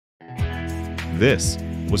This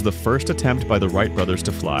was the first attempt by the Wright brothers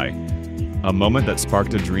to fly, a moment that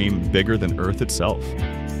sparked a dream bigger than Earth itself.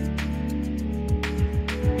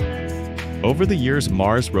 Over the years,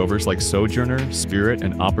 Mars rovers like Sojourner, Spirit,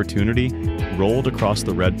 and Opportunity rolled across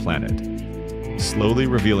the red planet, slowly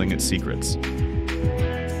revealing its secrets.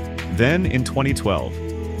 Then, in 2012,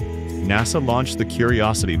 NASA launched the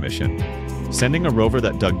Curiosity mission, sending a rover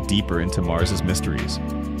that dug deeper into Mars's mysteries.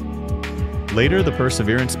 Later, the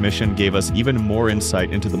Perseverance mission gave us even more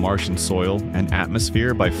insight into the Martian soil and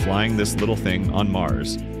atmosphere by flying this little thing on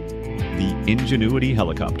Mars, the Ingenuity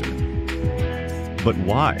helicopter. But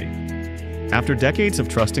why? After decades of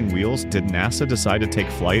trusting wheels, did NASA decide to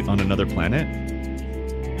take flight on another planet?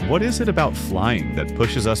 What is it about flying that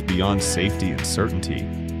pushes us beyond safety and certainty,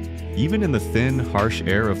 even in the thin, harsh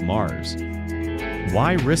air of Mars?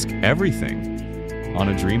 Why risk everything on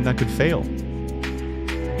a dream that could fail?